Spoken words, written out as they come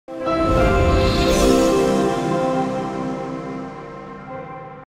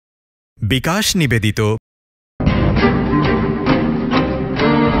বিকাশ নিবেদিত।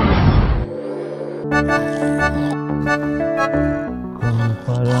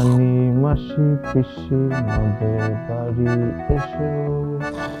 কোম্পারানি মাসি পিসি মোদের বাড়ি এসো,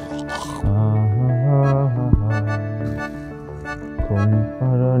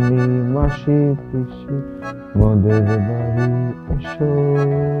 কোম্পারানি মাসি পিসি মোদের বাড়ি এসো,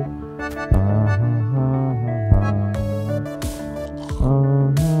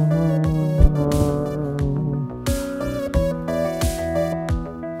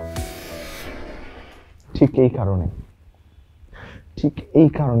 ঠিক এই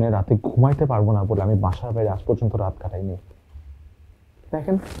কারণে রাতে ঘুমাইতে পারবো না বলে আমি বাসার বাইরে আজ পর্যন্ত রাত কাটাইনি।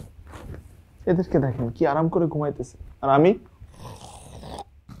 দেখেন এদেরকে, দেখেন কি আরাম করে ঘুমাইতেছে, আর আমি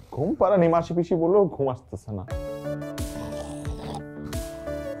ঘুম পাড়ানি মাসি পিসি বললেও ঘুম আসতেছে না।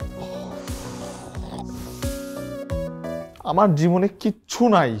 আমার জীবনে কিচ্ছু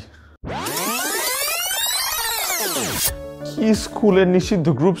নাই, কি স্কুলের নিষিদ্ধ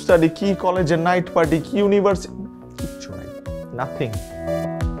গ্রুপ স্টাডি, কি কলেজের নাইট পার্টি, কি ইউনিভার্সিটি, কিচ্ছু নাই, নাথিং।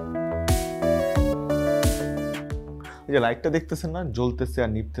 এই যে লাইটটা দেখতেছেন না, জ্বলতেছে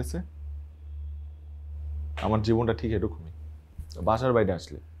আর নিভতেছে, আমার জীবনটা ঠিক এরকমই। বাসার বাইরে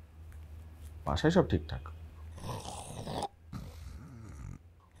আসলে বাসায় সব ঠিকঠাক।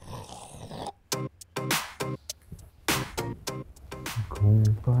 ঘুম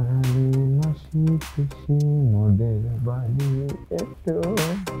পাড়ানি মাসি পিসি মোদের বাড়ি এসো।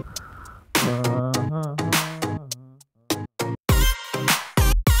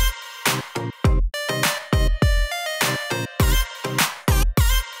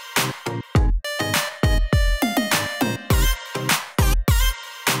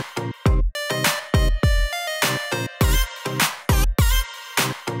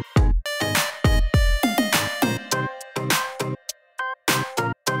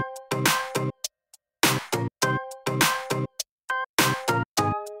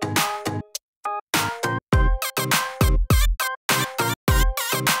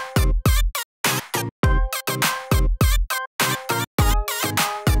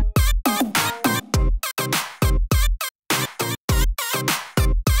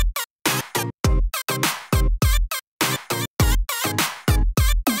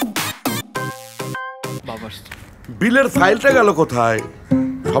 বিলের ফাইলটা গেল কোথায়?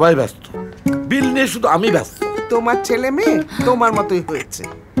 সবাই ব্যস্ত, বিল নিয়ে শুধু আমি ব্যস্ত। তোমার ছেলে মেয়ে তোমার মতোই হয়েছে।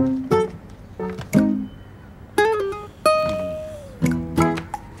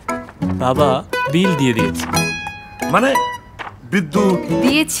 বাবা বিল দিয়ে দিয়েছি। মানে বিদ্যুৎ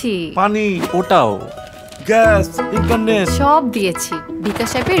দিয়েছি, পানি, ওটাও, গ্যাস, ইন্টারনেট সব দিয়েছি।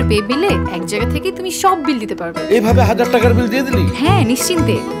 বিকাশ অ্যাপের পে বিলে এক জায়গা থেকে তুমি সব বিল দিতে পারবে। এইভাবে 1000 টাকার বিল দিয়ে দিলি? হ্যাঁ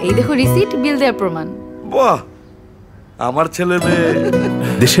নিশ্চিন্তে, এই দেখো রিসিট, বিল দেওয়ার প্রমাণ। বাহ, আমার ছেলে মেয়ে।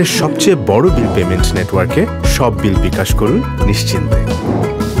 দেশের সবচেয়ে বড় বিল পেমেন্ট নেটওয়ার্কে সব বিল বিকাশ করুন নিশ্চিন্তে।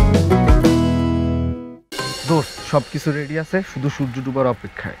 দোস্ত সবকিছু রেডি আছে, শুধু সূর্য ডুবার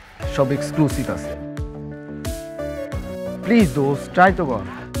অপেক্ষায়। সব এক্সক্লুসিভ আছে, প্লিজ দোস্ত ট্রাই তো কর।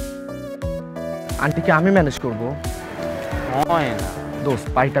 আন্টিকে আমি ম্যানেজ করবো। হয় না দোস্ত,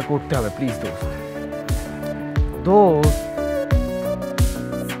 পাইটা করতে হবে প্লিজ দোস্ত। দোস্ত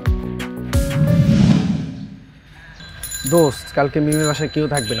দোস্ত কালকে মিমির বাসায় কেউ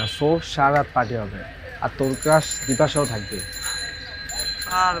থাকবে না, সো সারা রাত পার্টি হবে, আর তোর ক্রাশ দীপাশাও থাকবে।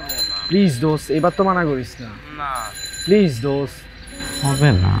 প্লিজ দোস্ত, এবার তো মানা করিস না। প্লিজ দোস্ত। হবে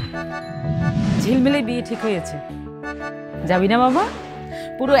না। ঝিলমিলে বিয়ে ঠিক হয়েছে, যাবি না বাবা?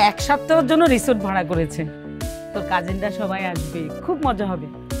 পুরো 1 সপ্তাহের জন্য রিসোর্ট ভাড়া করেছে, তোর কাজিনরা সবাই আসবে, খুব মজা হবে।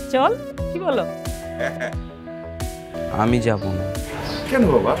 চল, কি বলো? আমি যাব না। কেন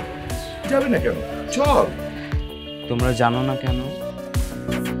বাবা যাবে না কেন? চল। তোমরা জানো না কেন?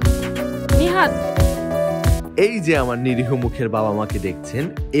 নিহাত, এই যে আমার নিরীহ মুখের বাবা মাকে দেখছেন,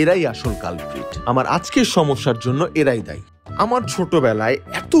 এরাই আসল কালপ্রিট। আমার আজকের সমস্যার জন্য এরাই দায়ী। আমার ছোটবেলায়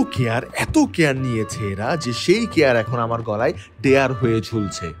এত কেয়ার নিয়েছে এরা, যে সেই কেয়ার এখন আমার গলায় ডেয়ার হয়ে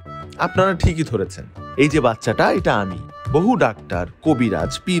ঝুলছে। আপনারা ঠিকই ধরেছেন, এই যে বাচ্চাটা, এটা আমি। বহু ডাক্তার,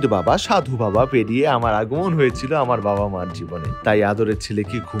 কবিরাজ, পীর বাবা, সাধু বাবা পেরিয়ে আমার আগমন হয়েছিল আমার বাবা মার জীবনে। তাই আদরের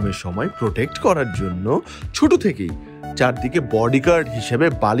ছেলেকে ঘুমের সময় প্রোটেক্ট করার জন্য ছোট থেকেই চারদিকে বডিগার্ড হিসেবে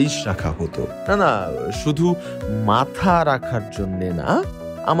বালিশ রাখা হতো। না, শুধু মাথা রাখার জন্যে না,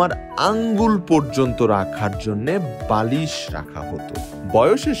 আমার আঙ্গুল পর্যন্ত রাখার জন্যে বালিশ রাখা হতো।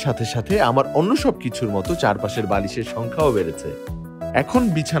 বয়সের সাথে সাথে আমার অন্য সব কিছুর মতো চারপাশের বালিশের সংখ্যাও বেড়েছে। এখন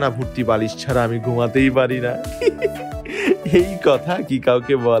বিছানা ভর্তি বালিশ ছাড়া আমি ঘুমাতেই পারি না। এই কথা কি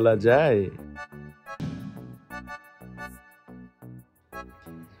কাউকে বলা যায়?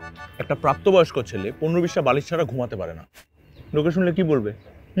 একটা প্রাপ্তবয়স্ক ছেলে 15-20টা বালিশ ছাড়া ঘুমাতে পারে না, লোকে শুনলে কি বলবে?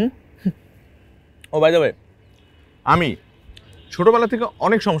 ও বাই দ্য ওয়ে, আমি ছোটবেলা থেকে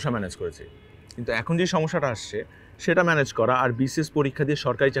অনেক সমস্যা ম্যানেজ করেছি, কিন্তু এখন যে সমস্যাটা আসছে সেটা ম্যানেজ করা আর বিসিএস পরীক্ষা দিয়ে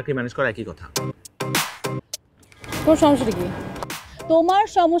সরকারি চাকরি ম্যানেজ করা একই কথা। তোর সমস্যাটা কি? তোমার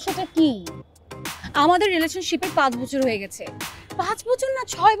সমস্যাটা কি? আমাদের রিলেশনশিপের 5 বছর হয়ে গেছে। 5 বছর না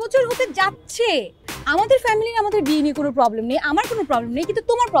 6 বছর হতে যাচ্ছে। আমাদের ফ্যামিলির আমাদের বিয়ে নিয়ে কোনো প্রবলেম নেই, আমার কোনো প্রবলেম নেই, কিন্তু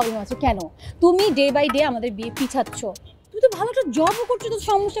তোমার প্রবলেম আছে কেন? তুমি ডে বাই ডে আমাদের বিয়ে পিছাচ্ছ। তুমি তো ভালো একটা জবও করছো, তো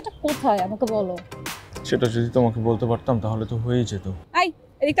সমস্যাটা কোথায় আমাকে বলো। সেটা যদি তোমাকে বলতে পারতাম তাহলে তো হয়েই যেত। আই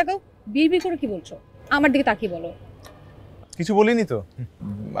এদিক তাকাও, বিয়ে করে কি বলছো? আমার দিকে তাকিয়ে বলো। কিছু বলিনি তো,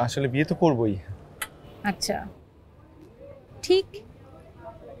 আসলে বিয়ে তো করবই। আচ্ছা ঠিক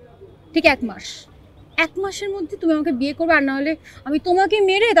 1 মাস, 1 মাসের মধ্যে তুমি আমাকে বিয়ে করবে, আর না হলে আমি তোমাকে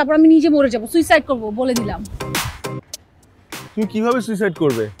মেরে তারপর আমি নিজে মরে যাবো, সুইসাইড করবো, বলে দিলাম। তুমি কিভাবে সুইসাইড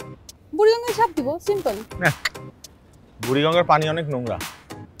করবে? বুড়িগঙ্গায় ঝাঁপ দিব, সিম্পল। বুড়িগঙ্গার পানি অনেক নোংরা,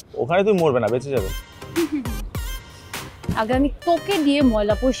 ওখানে তুমি মরবে না, বেঁচে যাবে। আগে আমি তোকে দিয়ে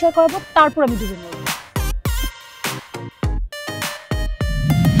ময়লা পরিষ্কার করবো, তারপর আমি ডুবে মরবো।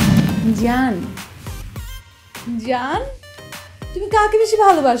 জান জান, তুমি কাকে বেশি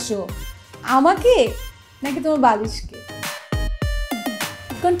ভালোবাসো, আমাকে নাকি তোমার বালিশকে?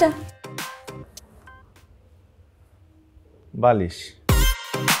 কোনটা? বালিশ।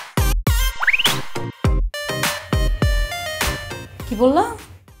 কি বললা?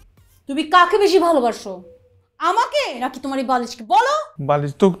 তুমি কাকে বেশি ভালোবাসো, আমাকে নাকি তোমার এই বালিশকে? বলো।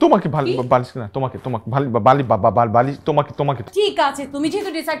 বালিশ তো তোমাকে, বালিশ না তোমাকে, বালিশ তোমাকে। ঠিক আছে, তুমি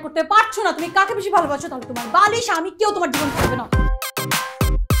যেহেতু ডিসাইড করতে পারছো না তুমি কাকে বেশি ভালোবাসো, তাহলে তোমার বালিশ, আমি কেউ তোমার জীবন থাকবে না।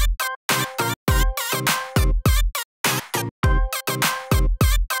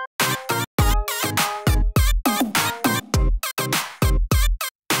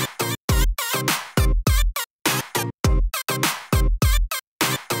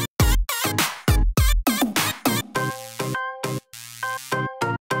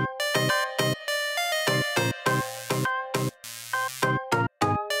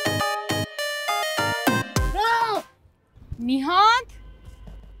 নিহাত,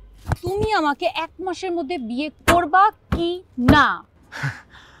 তুমি আমাকে 1 মাসের মধ্যে বিয়ে করবা কি না?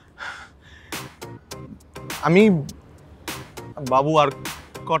 আমি বাবু আর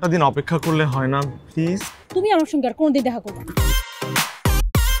কটা দিন অপেক্ষা করলে হয় না প্লিজ? তুমি আমার সঙ্গে আর কোনোদিন দেখা করবে না।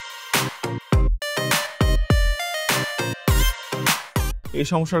 এই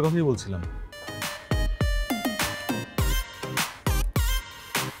সমস্যার কথাই বলছিলাম।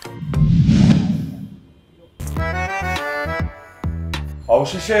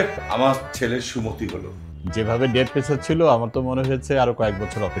 অবশেষে আমার ছেলের সুমতি হলো। যেভাবে ডেট পেছাচ্ছিল আমার তো মনে হয়েছে আরো কয়েক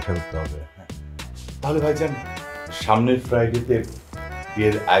বছর অপেক্ষা করতে হবে। তাহলে ভাইজান সামনের ফ্রাইডেতে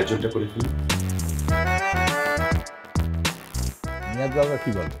বিয়ের আয়োজনটা করে ফেলি। নিয়াজ বাবা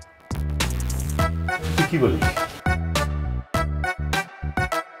কি বলে? তুই কি বলিস?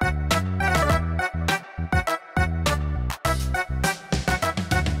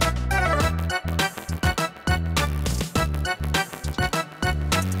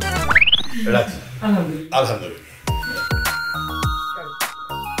 রাজি। আলহামদুলিল্লাহ।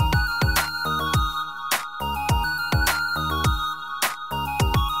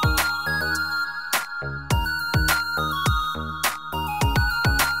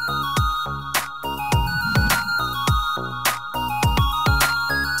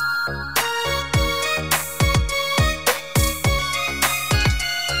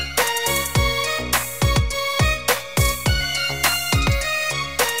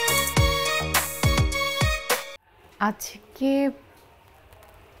 আজকে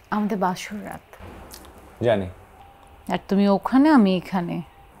আমাদের বাসর রাত। জানি। আর তুমি ওখানে, আমি এখানে।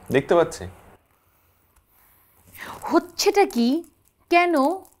 দেখতে পাচ্ছি। হচ্ছেটা কি? কেন?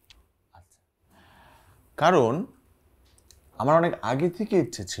 কারণ আমার অনেক আগে থেকে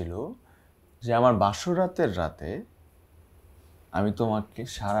ইচ্ছে ছিল যে আমার বাসর রাতের রাতে আমি তোমাকে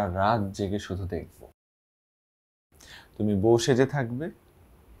সারা রাত জেগে শুধু দেখব। তুমি বউ সেজে থাকবে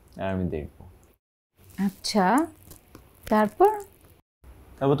আর আমি দেখব। আচ্ছা, তারপর?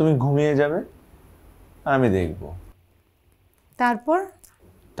 তারপর তুমি ঘুমিয়ে যাবে আর আমি দেখব। তারপর?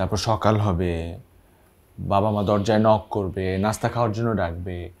 তারপর সকাল হবে, বাবা মা দরজায় নক করবে, নাস্তা খাওয়ার জন্য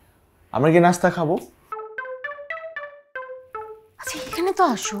ডাকবে, আমরা কি নাস্তা খাবো। আচ্ছা এখানে তো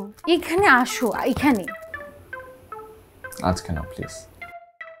আসো, এখানে আসো, এখানে। আজকে না প্লিজ,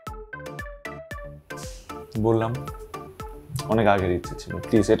 বললাম অনেক আগের ইচ্ছে ছিল,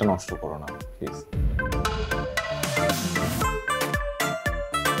 প্লিজ এটা নষ্ট করো না প্লিজ।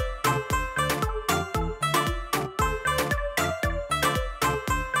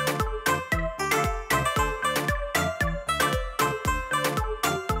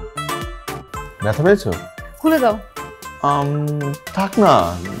 ব্যথা পেয়েছো? খুলে দাও। থাক না,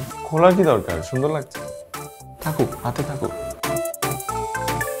 খোলার কি দরকার, সুন্দর লাগছে, থাকুক, হাতে থাকুক।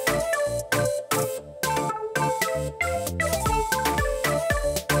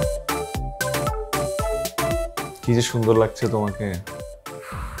 কি যে সুন্দর লাগছে তোমাকে।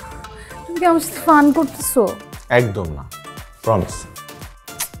 তুমি কি আমার সাথে ফান করতেছো? একদম না, প্রমিস।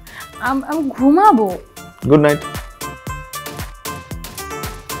 আমি ঘুমাবো। Good night.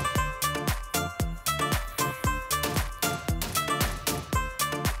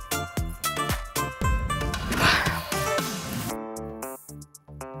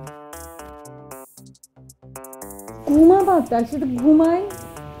 ঘুমাবা, তার সাথে ঘুমাই।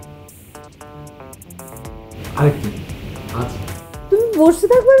 আরেকটু আচ্ছা, তুমি বসে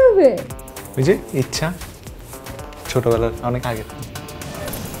থাকবে এভাবে? ওই যে ইচ্ছা, ছোটবেলার অনেক আগে।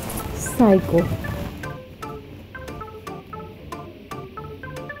 সাইকো।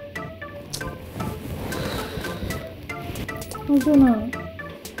 না,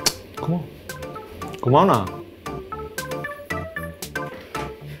 ঘুমাও, ঘুমাও না।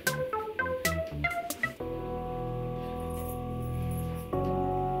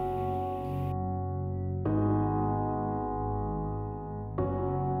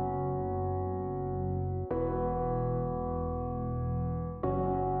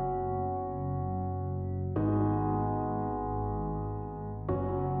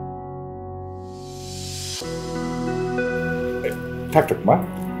 থাক থাক মা,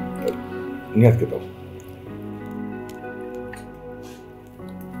 নিহাতকে দাও।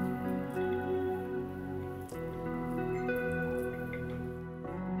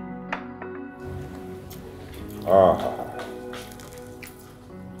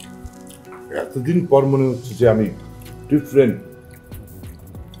 এতদিন পর মনে হচ্ছে যে আমি ডিফারেন্ট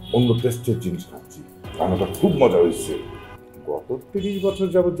অন্য টেস্টের জিনিস খাচ্ছি। রান্নাটা খুব মজা হয়েছে। গত 30 বছর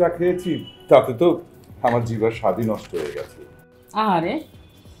যাবত যা খেয়েছি তাতে তো আমার জিহ্বার স্বাদই নষ্ট হয়ে গেছে। আরে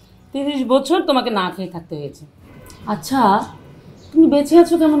 30 বছর তোমাকে না খেয়ে থাকতে হয়েছে। আচ্ছা, তুমি বেঁচে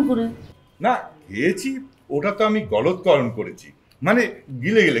আছো কেমন করে? না খেয়েছি, ওটা তো আমি গলতকরণ করেছি, মানে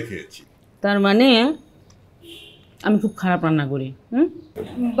গিলে গিলে খেয়েছি। তার মানে আমি খুব খারাপ রান্না করি।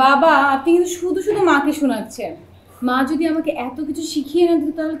 বাবা আপনি কিন্তু শুধু শুধু মাকে শোনাচ্ছেন। মা যদি আমাকে এত কিছু শিখিয়ে না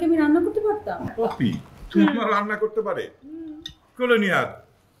দিত তাহলে কি আমি রান্না করতে পারতাম? পপি, তুই মা রান্না করতে পারে? কোলে নিহাত,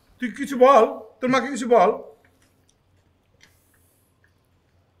 তুই কিছু বল, তোর মাকে কিছু বল।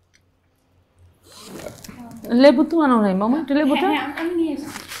 লেবু তো আনো নাই মামা, একটু লেবুটা। আমি নিয়ে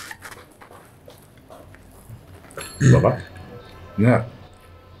এসেছি। বাবা নিহাত,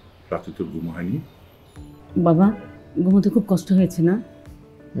 রাতে তোর ঘুম হয়নি? বাবা ঘুমোতে খুব কষ্ট হয়েছে না?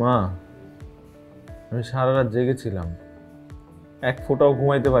 মা, আমি সারা রাত জেগেছিলাম, এক ফোঁটাও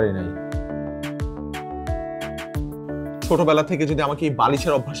ঘুমাইতে পারি নাই। ছোটবেলা থেকে যদি আমাকে এই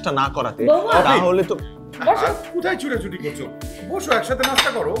বালিশের অভ্যাসটা না করাতে তাহলে তো। কোথায় ছুটাছুটি করছো? বসো, একসাথে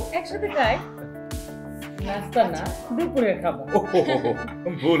নাস্তা করো। একসাথে খাই। নাস্তা না, দুপুরে খাবো।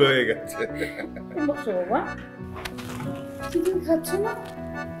 ভুল হয়ে গেছে। বসো বাবা। তুমি খাচ্ছ না?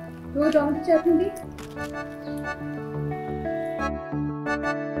 তুমি টমেটো চাটনি দিই।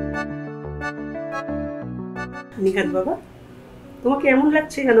 নিহাত বাবা, তোমাকে এমন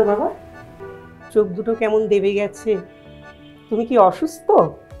লাগছে কেন বাবা? চোখ দুটো কেমন দেবে গেছে? তুমি কি অসুস্থ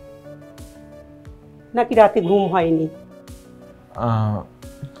নাকি রাতে ঘুম হয়নি?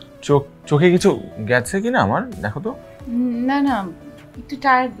 চোখে কিছু গেছে কিনা আমার, দেখো তো। না না, একটু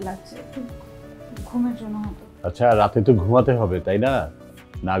টায়ার্ড লাগছে, একটু ঘুমের জন্য হয়তো। আচ্ছা, রাতে তো ঘুমাতে হবে তাই না?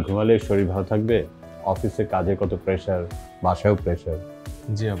 না ঘুমালে শরীর ভালো থাকবে? অফিসে কাজে কত প্রেশার, বাসায়ও প্রেশার।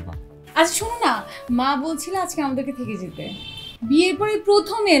 জি আব্বা। আচ্ছা শোনো না, মা বলছিল আজকে আমাদেরকে থেকে যেতে। বিয়ের পরে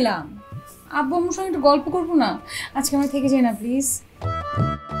প্রথম এলাম, আব্বু আমার সঙ্গে একটু গল্প করবো না? আজকে আমরা থেকে যাই না প্লিজ।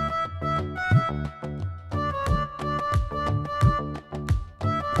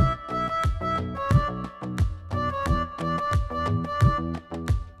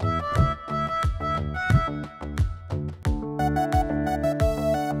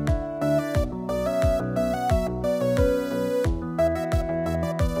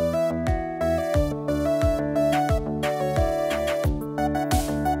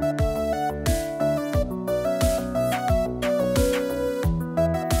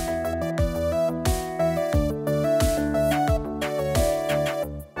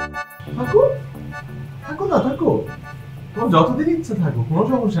 থাকো, থাকো না, থাকো, তোমার যতদিন ইচ্ছা থাকো, কোনো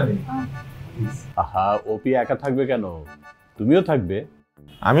সমস্যা নেই। আহা, ওপি একা থাকবে কেন? তুমিও থাকবে।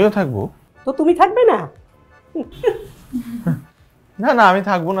 আমিও থাকবো। তো তুমি থাকবে না? না না, আমি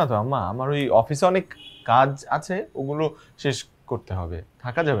থাকবো না তো আম্মা, আমার ওই অফিসে অনেক কাজ আছে, ওগুলো শেষ করতে হবে,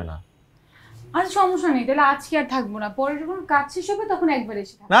 থাকা যাবে না। আচ্ছা সমস্যা নেই, তাহলে আজকে আর থাকবো না, পরে যখন কাজ শেষ হবে তখন একবার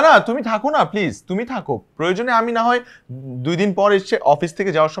এসে থাকবো। না না তুমি থাকো না প্লিজ, তুমি থাকো, প্রয়োজনে আমি না হয় 2 দিন পর এসে অফিস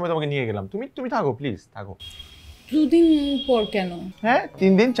থেকে যাওয়ার সময় তোমাকে নিয়ে গেলাম, তুমি থাকো প্লিজ, থাকো। 2 দিন পর কেন? হ্যাঁ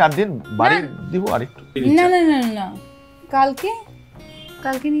 3 দিন 4 দিন বাড়ি দিব আরেকটু। না না না না, কালকে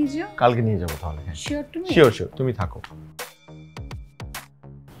নিয়ে যাও। কালকে নিয়ে যাবো তাহলে। হ্যাঁ শিওর তুমি? শিওর তুমি থাকো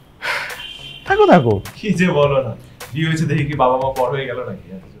থাকো থাকো। কি যে বলো না, বিয়ে হয়েছে দেখি কি বাবা মা পর হয়ে গেল নাকি?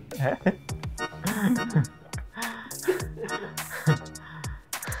 হ্যাঁ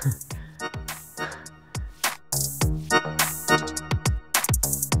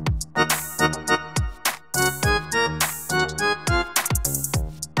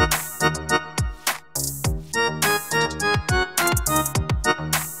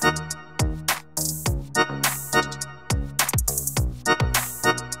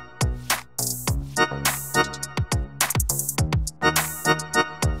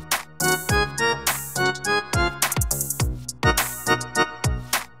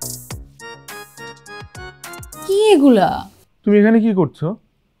কি এগুলা? তুমি এখানে কি করছো?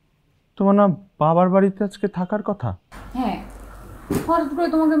 তোমার না বাবার বাড়িতে আজকে থাকার কথা? হ্যাঁ, হঠাৎ করে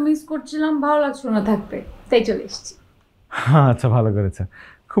তোমাকে মিস করছিলাম, ভালো লাগছিল না থাকতে, তাই চলে এসেছি। আচ্ছা ভালো করেছো,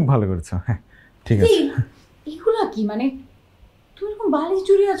 খুব ভালো করেছো। হ্যাঁ ঠিক আছে। এগুলা কি মানে, তুমি এরকম বালিশ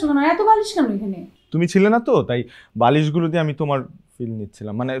জড়িয়ে আছো কেন? এত বালিশ কেন এখানে? তুমি ছিলে না তো, তাই বালিশগুলো দিয়ে আমি তোমার ফিল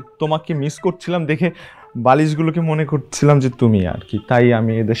নিচ্ছিলাম, মানে তোমাকে মিস করছিলাম দেখে বালিশগুলোকে মনে করছিলাম যে তুমি আর কি, তাই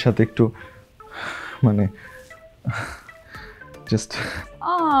আমি এদের সাথে একটু মানে জাস্ট।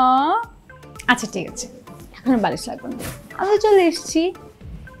 আচ্ছা ঠিক আছে, এখন বালিশ লাগবে না, আমি চলে এসেছি।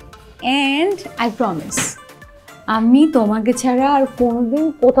 অ্যান্ড আই প্রমিস, আমি তোমাকে ছাড়া আর কোনোদিন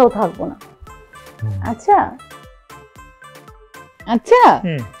কোথাও থাকবো না। আচ্ছা আচ্ছা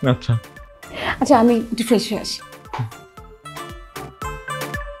আচ্ছা আচ্ছা, আমি একটু ফ্রেশ হয়ে আসি।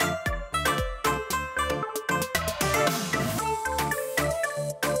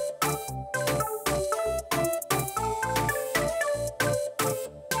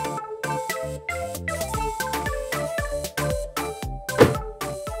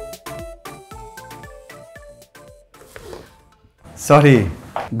 সরি,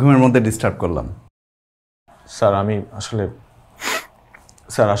 ঘুমের মধ্যে ডিস্টার্ব করলাম। স্যার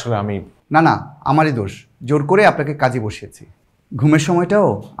আসলে আমি না না, আমারই দোষ, জোর করে আপনাকে কাজে বসিয়েছি। ঘুমের সময়টাও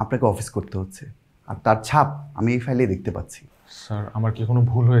আপনাকে অফিস করতে হচ্ছে, আর তার ছাপ আমি এই ফাইলে দেখতে পাচ্ছি। স্যার আমার কি কোনো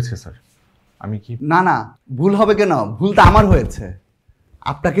ভুল হয়েছে স্যার? আমি কি? না না, ভুল হবে কেন? ভুল তো আমার হয়েছে,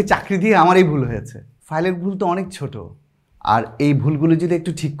 আপনাকে চাকরি দিয়ে আমারই ভুল হয়েছে। ফাইলের ভুল তো অনেক ছোট, আর এই ভুলগুলো যদি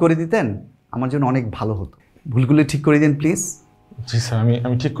একটু ঠিক করে দিতেন আমার জন্য অনেক ভালো হতো। ভুলগুলো ঠিক করে দিন প্লিজ। জি স্যার,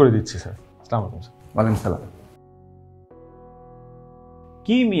 আমি ঠিক করে দিচ্ছি স্যার। আসসালামু আলাইকুম স্যার। ওয়ালাইকুম সালাম।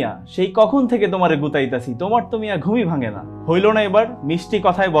 কি মিয়া, সেই কখন থেকে তোমারে গুতাইতাছি, তোমার তো মিয়া ঘুমই ভাঙে না। হইল না এবার মিষ্টি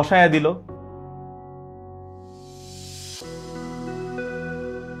কথায় বসায়া দিল।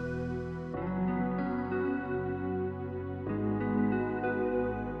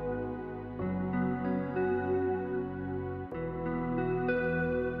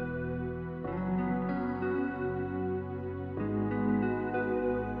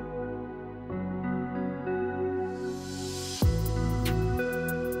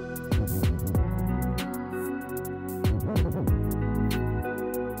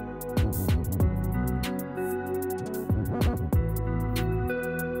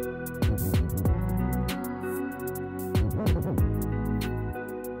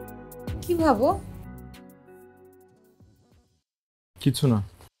 কি ভাবো? কিছু না।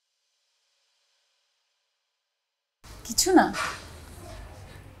 কিছু না?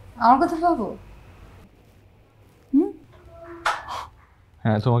 আমার কথা ভাবো?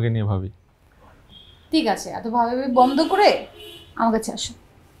 হ্যাঁ তোমাকে নিয়ে ভাবি। ঠিক আছে, এত ভাবে বন্ধ করে আমার কাছে আসো।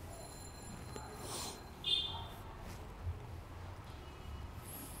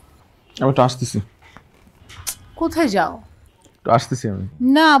 আমি তো আসতেছি। কোথায় যাও? তো আসতেছি আমি।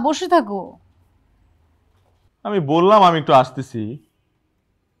 না, বসে থাকো। আমি বললাম আমি একটু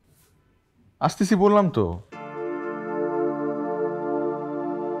আসতেছি বললাম তো।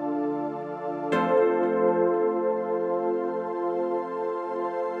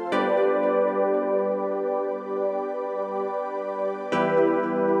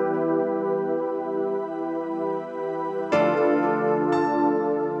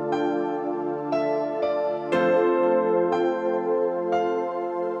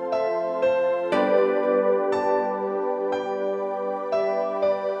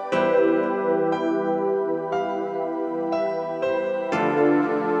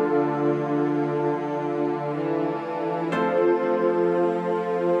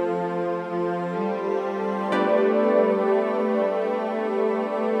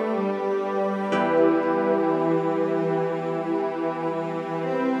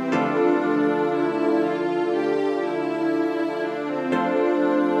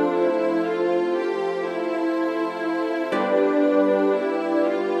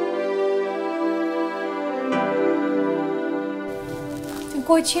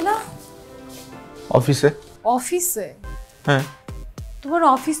 কই ছিল? অফিসে। অফিসে? হ্যাঁ। তোমার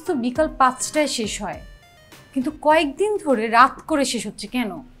অফিস তো বিকাল 5টায় শেষ হয়, কিন্তু কয়েকদিন ধরে রাত করে শেষ হচ্ছে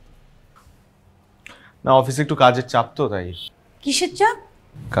কেন? না, অফিসে একটু কাজের চাপ তো, তাই। কিসের চাপ?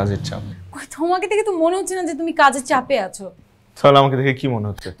 কাজের চাপ। তোমাকে দেখে তো মনে হচ্ছে না যে তুমি কাজের চাপে আছো। তাহলে আমাকে দেখে কি মনে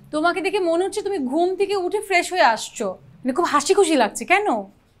হচ্ছে? তোমাকে দেখে মনে হচ্ছে তুমি ঘুম থেকে উঠে ফ্রেশ হয়ে আসছো, মানে খুব হাসি খুশি লাগছে। কেন?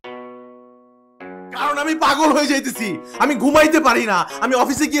 কারণ আমি পাগল হয়ে যাইতেছি, আমি ঘুমাইতে পারি না। আমি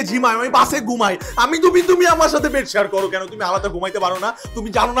অফিসে গিয়ে ঝিমাই, আমি বাসে ঘুমাই। তুমি আমার সাথে বেড শেয়ার করো কেন? তুমি আলাদা ঘুমাইতে পারো না? তুমি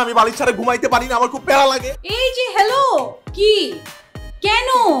জানো না আমি বালিশ ছাড়া ঘুমাইতে পারি না, আমার খুব প্যারা লাগে। এই যে হ্যালো, কি কেন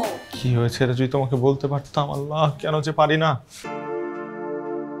কি হয়েছে এটা যদি তোমাকে বলতে পারতাম। আল্লাহ, কেন যে পারি না।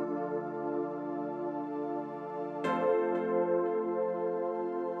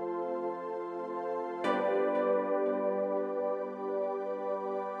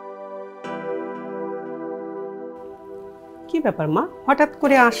 কি ব্যাপার মা, হঠাৎ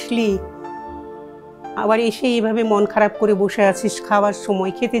করে আসলি? আবার এসে এইভাবে মন খারাপ করে বসে আছিস, খাওয়ার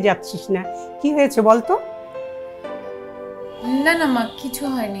সময় খেতে যাচ্ছিস না, কি হয়েছে বলতো? না না মা, কিছু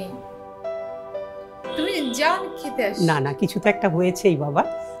হয়নি, তুমি যাও খেতে আসো। না না, কিছু তো একটা হয়েছেই বাবা,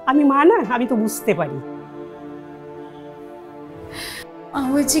 আমি মা না, আমি তো বুঝতে পারি।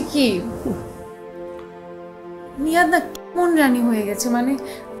 হয়েছে কি, নিয়াদ না কেমন রানী হয়ে গেছে, মানে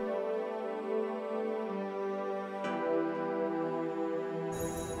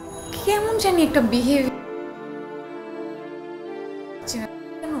কেমন জানি একটা বিহেভিয়ার।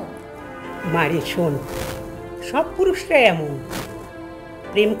 মারে শোন, সব পুরুষরাই এমন,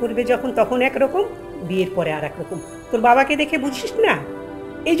 প্রেম করবে যখন তখন একরকম, বিয়ের পরে আর একরকম। তোর বাবাকে দেখে বুঝিস না?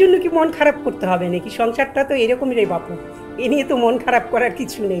 এই জন্য কি মন খারাপ করতে হবে নাকি? সংসারটা তো এরকমই রে বাপু, এ নিয়ে তো মন খারাপ করার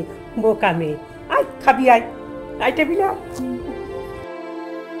কিছু নেই। বোকা মেয়ে, আয় খাবি, আয় আয় টেবিলে আয়।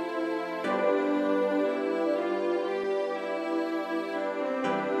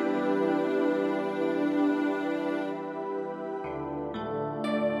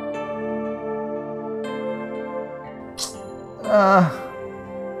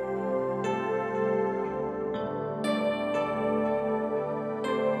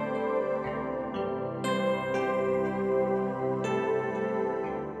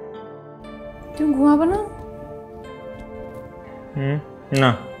 তুমি ঘুমাবে না?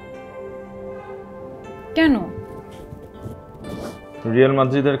 না। কেন? রিয়াল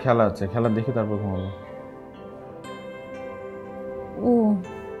মাদ্রিদের খেলা আছে, খেলা দেখে তারপর ঘুমাবো। ও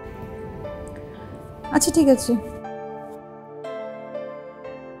আচ্ছা, ঠিক আছে।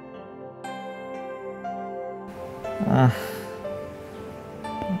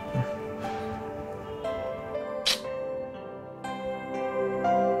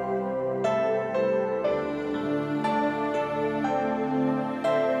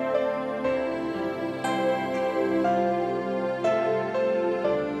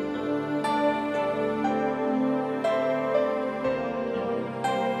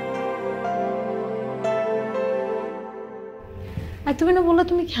 আর তুমি না বললে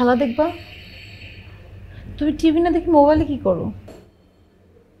তুমি খেলা দেখবা, তুমি টিভি না দেখে মোবাইলে কি করো?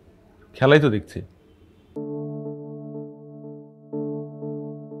 খেলাই তো দেখছি।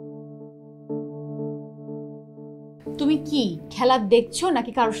 তুমি কি খেলা দেখছো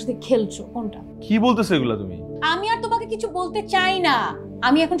নাকি কারোর সাথে খেলছো, কোনটা? কি বলতেছো এগুলা তুমি? আমি আর তোমাকে কিছু বলতে চাই না,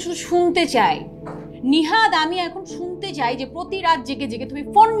 আমি এখন শুধু শুনতে চাই। নিহাদ, আমি এখন শুনতে চাই যে প্রতি রাত জেগে জেগে তুমি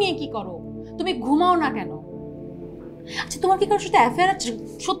ফোন নিয়ে কি করো, তুমি ঘুমাও না কেন? আচ্ছা, তোমার কি কারোর সাথে অ্যাফেয়ার আছে?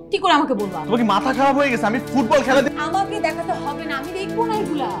 সত্যি করে আমাকে বলবা। তোমার কি মাথা খারাপ হয়ে গেছে? আমি ফুটবল খেলা আমাকে দেখাতে হবে না, আমি দেখবো না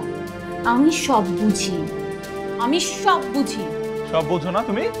এগুলা। আমি সব বুঝি, আমি সব বুঝি। সব বোঝো না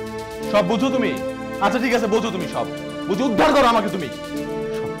তুমি? সব বুঝো তুমি? আচ্ছা ঠিক আছে, বোঝো তুমি, সব বুঝে উদ্ধার করো আমাকে তুমি।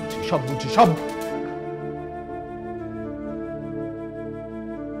 সব বুঝি, সব।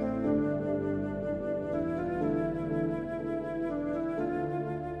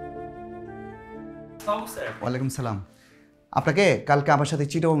 ওয়ালাইকুম সালাম। আপনাকে কালকে আমার সাথে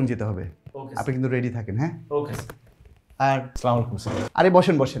চিটাগং যেতে হবে, আপনি কিন্তু রেডি থাকেন। হ্যাঁ, ওকে। আর আসসালামু আলাইকুম স্যার। আরে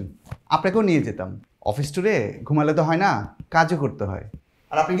বসেন বসেন, আপনাকেও নিয়ে যেতাম। অফিস ট্যুরে ঘুমালে তো হয় না, কাজও করতে হয়।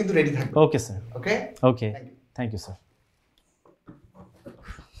 আর আপনি কিন্তু রেডি থাকবেন। Okay sir. Okay okay, thank you sir.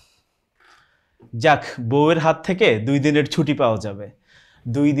 যাক, বউয়ের হাত থেকে 2 দিনের ছুটি পাওয়া যাবে,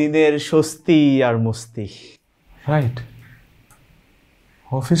 2 দিনের স্বস্তি আর মস্তি। রাইট,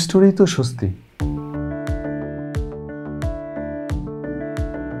 অফিস ট্যুরেই তো স্বস্তি।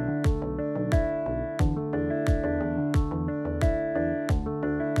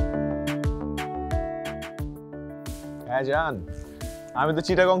 হ্যাঁ জান, আমি তো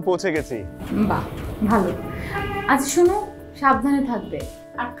চিটাগং পৌঁছে গেছি। বাহ, ভালো। আচ্ছা শোনো, সাবধানে থাকবে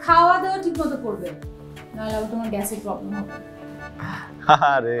আর খাওয়া দাওয়া ঠিক মতো করবে, নাহলে আবার তোমার গ্যাসের প্রবলেম হবে।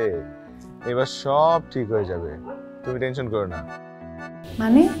 আরে এবার সব ঠিক হয়ে যাবে, তুমি টেনশন করো না।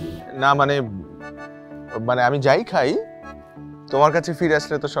 মানে না মানে মানে আমি যাই খাই, তোমার কাছে ফিরে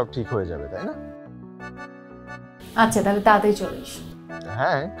আসলে তো সব ঠিক হয়ে যাবে, তাই না? আচ্ছা তাহলে তাড়াতাড়ি চলে এসো।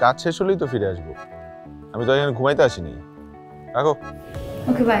 হ্যাঁ, কাজ শেষ হলেই তো ফিরে আসবো, আমি তো এখানে ঘুমাইতে আসিনি। রাখো।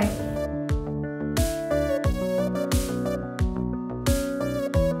 Okay bye.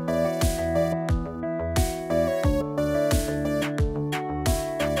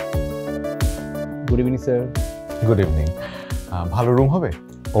 Good evening sir. Good evening. ভালো রুম হবে?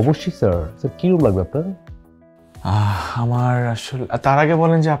 অবশ্যই স্যার। স্যার কী রুম লাগবে আপনার? আমার আসলে তার আগে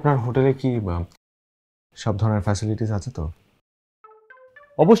বলেন যে আপনার হোটেলে কি সব ধরনের ফ্যাসিলিটিস আছে তো?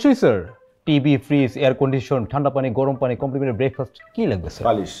 অবশ্যই sir. TV, fridge, air condition, ঠান্ডা পানি, গরম পানি, কমপ্লিমেন্টারি ব্রেকফাস্ট, কি লাগবে স্যার?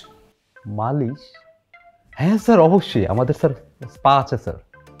 মালিশ। মালিশ? হ্যাঁ স্যার অবশ্যই, আমাদের স্যার স্পা আছে স্যার।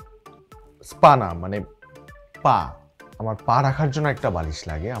 স্পা না, মানে পা। আমার পা রাখার জন্য একটা বালিশ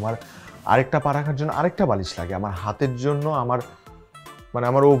লাগে, আমার আরেকটা পা রাখার জন্য আরেকটা বালিশ লাগে, আমার হাতের জন্য, আমার মানে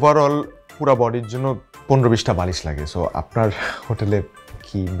আমার ওভারঅল পুরো বডির জন্য 15-20টা বালিশ লাগে। সো আপনার হোটেলে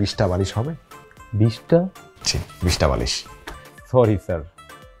কি 20টা বালিশ হবে? 20টা? জি, 20টা বালিশ। সরি স্যার,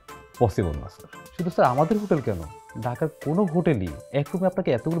 পসিবল না স্যার। শুধু স্যার আমাদের হোটেল কেন, ঢাকার কোনো হোটেলই এক রুমে আপনাকে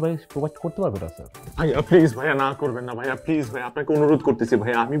এতগুলো বালিশ প্রোভাইড করতে পারবে না স্যার। ভাইয়া প্লিজ, ভাইয়া না করবেন না ভাইয়া, প্লিজ ভাইয়া, আপনাকে অনুরোধ করতেছি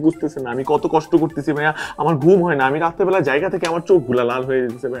ভাইয়া, আমি বুঝতেছি না আমি কত কষ্ট করতেছি ভাইয়া, আমার ঘুম হয় না, আমি রাত্রেবেলা জায়গা থেকে আমার চোখগুলা লাল হয়ে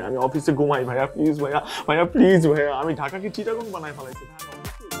যেতেছে ভাইয়া, আমি অফিসে ঘুমাই ভাইয়া, প্লিজ ভাইয়া, ভাইয়া প্লিজ ভাইয়া, আমি ঢাকাকে চিটাগং বানায় ফেলাইছি ভাইয়া।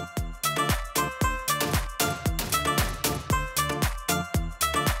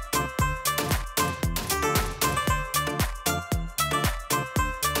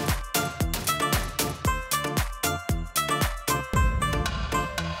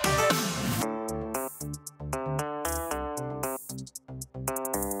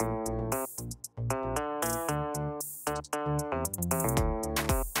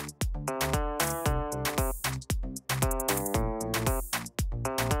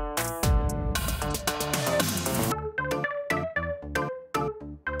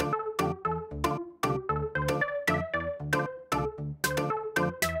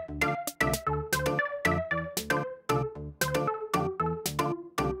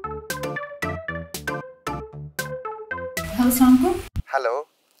 Hello সাঙ্কু। Hello,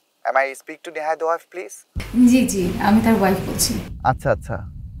 M I speak to Neha the wife please? জি জি, আমি তার ওয়াইফ বলছি। আচ্ছা আচ্ছা,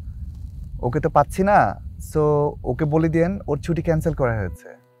 ওকে তো পাচ্ছি না, সো ওকে বলে দিন ওর ছুটি ক্যান্সেল করা হয়েছে।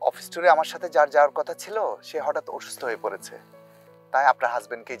 অফিস ট্যুরে আমার সাথে যার যাওয়ার কথা ছিল সে হঠাৎ অসুস্থ হয়ে পড়েছে, তাই আপনার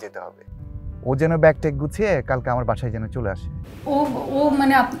হাজবেন্ডকেই যেতে হবে। ও যেন ব্যাগ ট্যাগ গুছিয়ে কালকে আমার বাসায় যেন চলে আসে। ও ও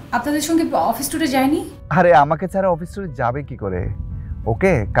মানে আপনাদের সঙ্গে অফিস ট্যুরে যায়নি? আরে আমাকে ছাড়া অফিস ট্যুরে যাবে কি করে,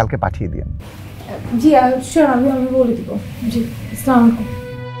 ওকে কালকে পাঠিয়ে দিন। জি শিওর, আমি বলে দিব। জি আসসালামু আলাইকুম।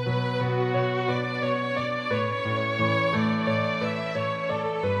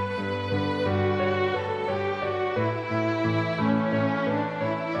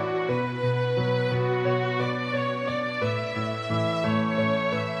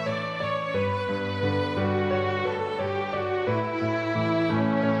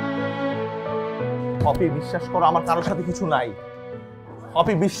 অপি বিশ্বাস করো, আমার কারোর সাথে কিছু নাই।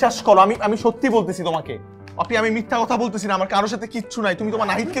 অপি বিশ্বাস করো, আমি সত্যি বলতেছি তোমাকে। অপি আমি মিথ্যা কথা বলতেছি না, আমার কারোর সাথে কিচ্ছু নাই। তুমি তোমার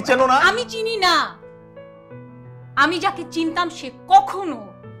নাহিদকে চেনো না? আমি চিনি না। আমি যাকে চিনতাম সে কখনো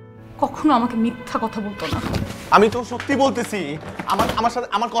কখনো আমাকে মিথ্যা কথা বলতো না। আমি তো সত্যি বলতেছি। আমার সাথে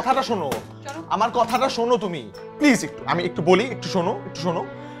আমার কথাটা শোনো, আমার কথাটা শোনো তুমি প্লিজ। আমি একটু বলি, একটু শোনো, একটু শোনো।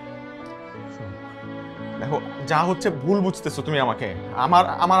 দেখো যা হচ্ছে ভুল বুঝতেছো তুমি আমাকে।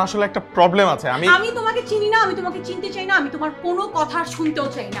 আমার আসলে একটা প্রবলেম আছে। আমি তোমাকে চিনি না, আমি তোমাকে চিনতে চাই না, আমি তোমার কোনো কথা শুনতেও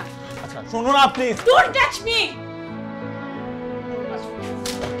চাই না। আচ্ছা শোনো না প্লিজ। Don't touch me.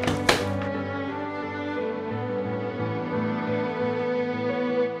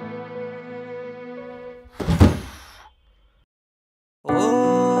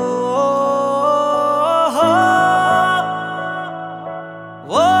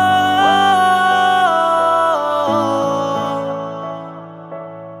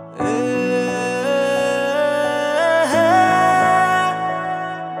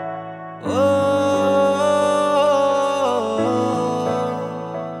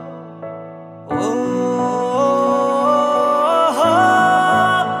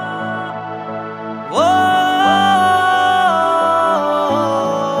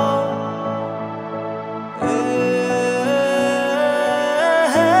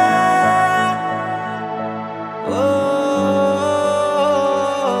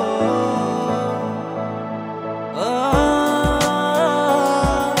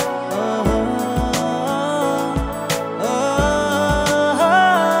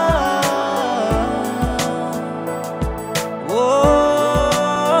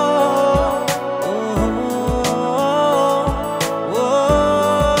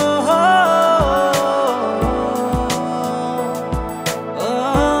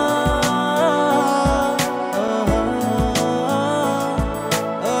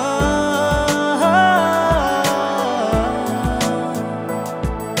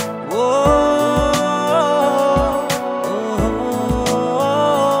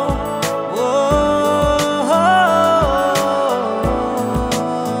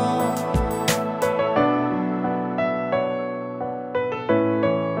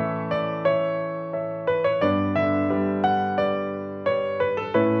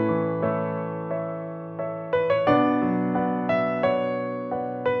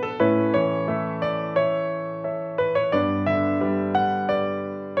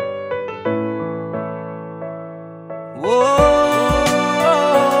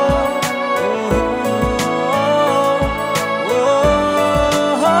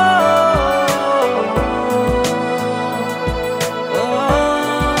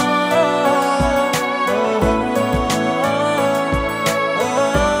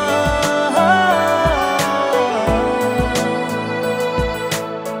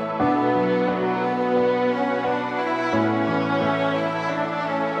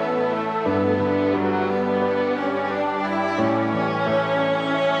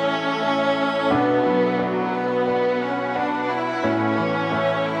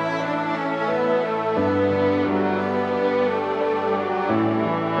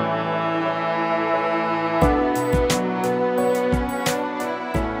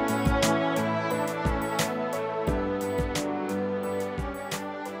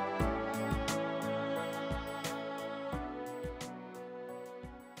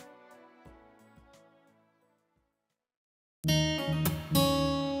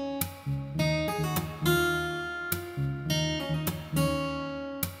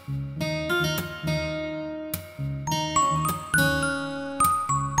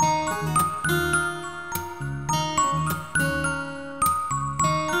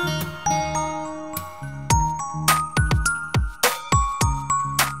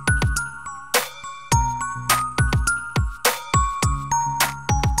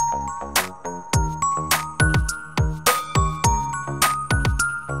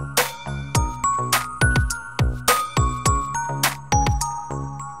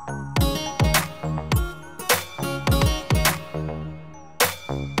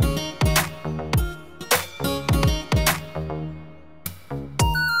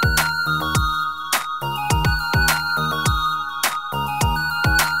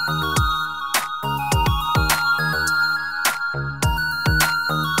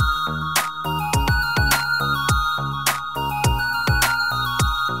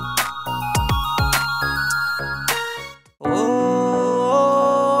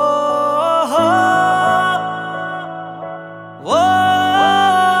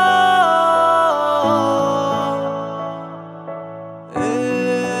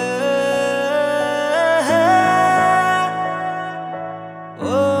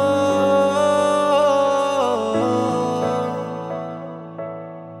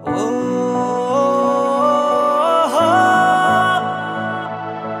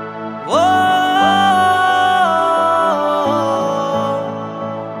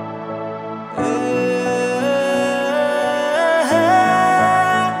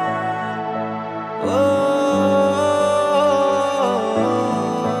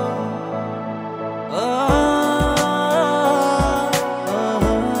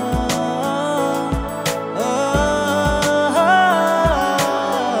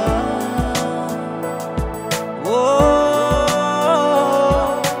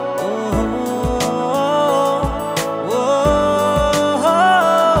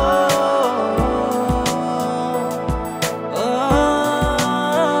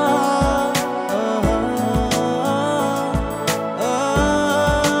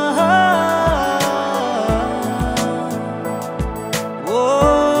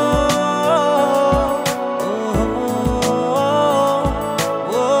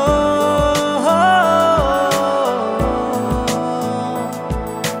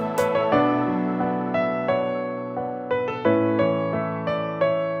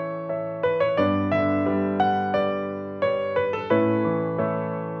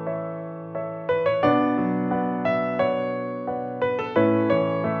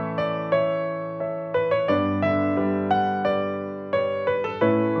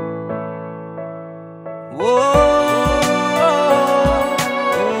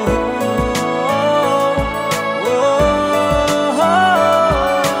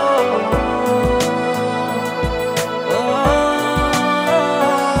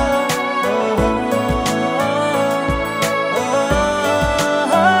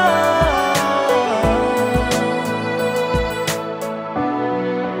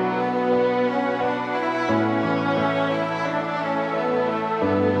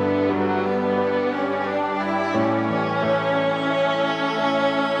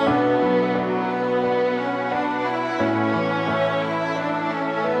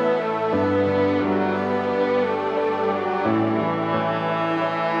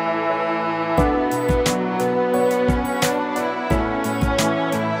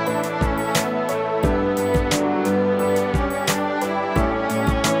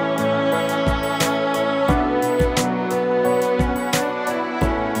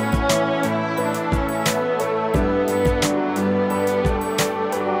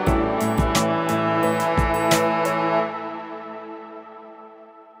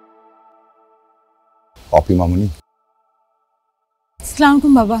 অপি মামনি। আসসালামু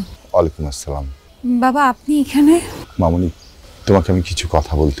আলাইকুম বাবা। ওয়ালাইকুম আসসালাম। বাবা আপনি এখানে? মামনি, তোমাকে আমি কিছু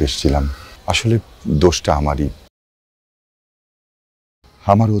কথা বলতে এসেছিলাম। আসলে দোষটা আমারই।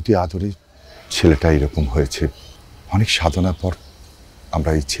 আমার অতি আদরের ছেলেটা এরকম হয়েছে। অনেক সাধনার পর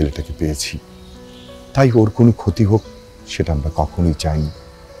আমরা এই ছেলেটাকে পেয়েছি, তাই ওর কোনো ক্ষতি হোক সেটা আমরা কখনোই চাইনি।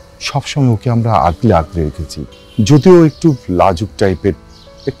 সবসময় ওকে আমরা আগলে আগলে রেখেছি। যদিও একটু লাজুক টাইপের,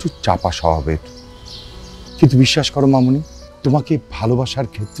 একটু চাপা স্বভাবের, কিন্তু বিশ্বাস করো মামনি, তোমাকে ভালোবাসার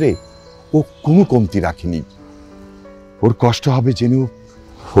ক্ষেত্রে ও কোনো কমতি রাখেনি। ওর কষ্ট হবে জেনেও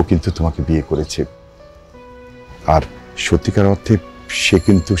ও কিন্তু তোমাকে বিয়ে করেছে। আর সত্যিকার অর্থে সে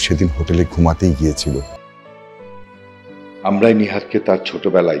কিন্তু সেদিন হোটেলে ঘুমাতেই গিয়েছিল। আমরাই নিহারকে তার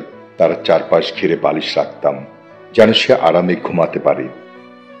ছোটবেলায় তার চারপাশ ঘিরে বালিশ রাখতাম, যেন সে আরামে ঘুমাতে পারে।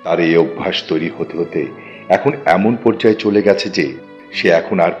 তার এই অভ্যাস তৈরি হতে হতে এখন এমন পর্যায়ে চলে গেছে যে সে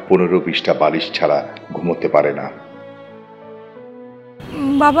এখন আর 15-20টা বালিশ ছাড়া ঘুমোতে পারে না।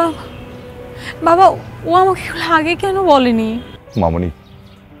 বাবা বাবা ও আমাকে আগে কেন বলেনি? মামনি,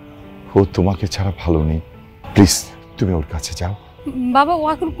 ও তোমাকে ছাড়া ভালো নেই। প্লিজ তুমি ওর কাছে যাও। বাবা ও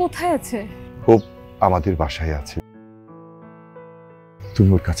এখন কোথায় আছে? ও আমাদের বাসায় আছে, তুমি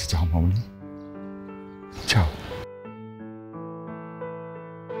ওর কাছে যাও মামনি, যাও।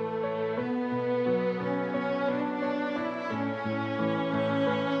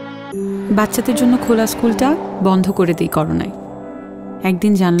 বাচ্চাদের জন্য খোলা স্কুলটা বন্ধ করে দিই করোনায়।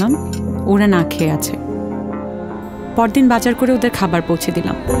 একদিন জানলাম ওরা না খেয়ে আছে। পরদিন বাজার করে ওদের খাবার পৌঁছে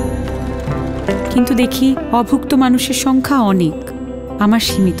দিলাম, কিন্তু দেখি অভুক্ত মানুষের সংখ্যা অনেক। আমার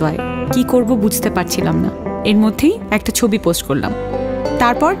সীমিত আয়, কি করব বুঝতে পারছিলাম না। এর মধ্যেই একটা ছবি পোস্ট করলাম।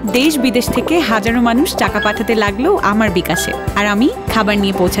 তারপর দেশ বিদেশ থেকে হাজারো মানুষ টাকা পাঠাতে লাগলো আমার বিকাশে, আর আমি খাবার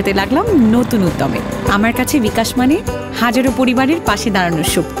নিয়ে পৌঁছাতে লাগলাম নতুন উদ্যমে। আমার কাছে বিকাশ মানে হাজারো পরিবারের পাশে দাঁড়ানোর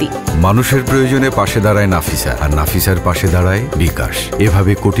শক্তি। মানুষের প্রয়োজনে পাশে দাঁড়ায় নাফিসা, আর নাফিসার পাশে দাঁড়ায় বিকাশ।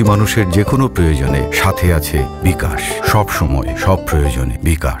 এভাবে কোটি মানুষের যে কোনো প্রয়োজনে সাথে আছে বিকাশ। সব সময় সব প্রয়োজনে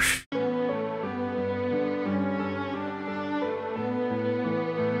বিকাশ।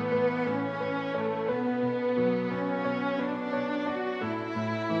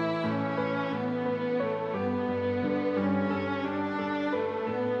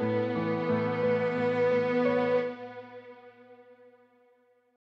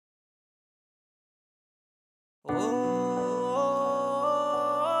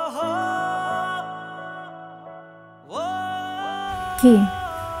 কি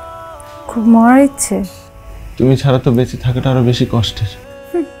খুব মরার ইচ্ছে? তুমি ছাড়া তো বেঁচে থাকাটা আরো বেশি কষ্টের।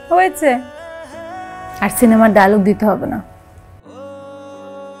 হয়েছে, আর সিনেমার ডায়লগ দিতে হবে না।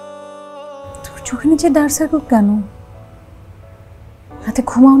 তোর চোখের নিচে ডার্ক সার্কেল কেন? রাতে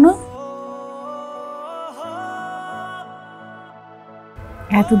ঘুমাও না?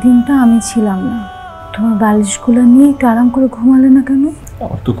 এতদিন তো আমি ছিলাম না, তোমার বালিশগুলো নিয়ে একটু আরাম করে ঘুমালে না কেন?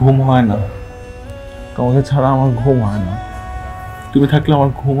 আমার তো ঘুম হয় না, তোমাকে ছাড়া আমার ঘুম হয় না। তুমি থাকলে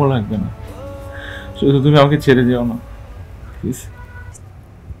আমার ঘুমও লাগবে না। শুধু তুমি আমাকে ছেড়ে যেও না প্লিজ।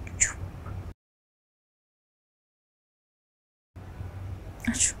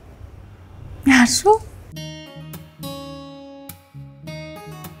 আসো আসো।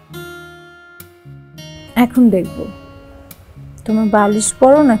 এখন দেখবো তোমার বালিশ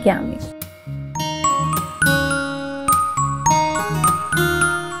পড়ো নাকি আমি।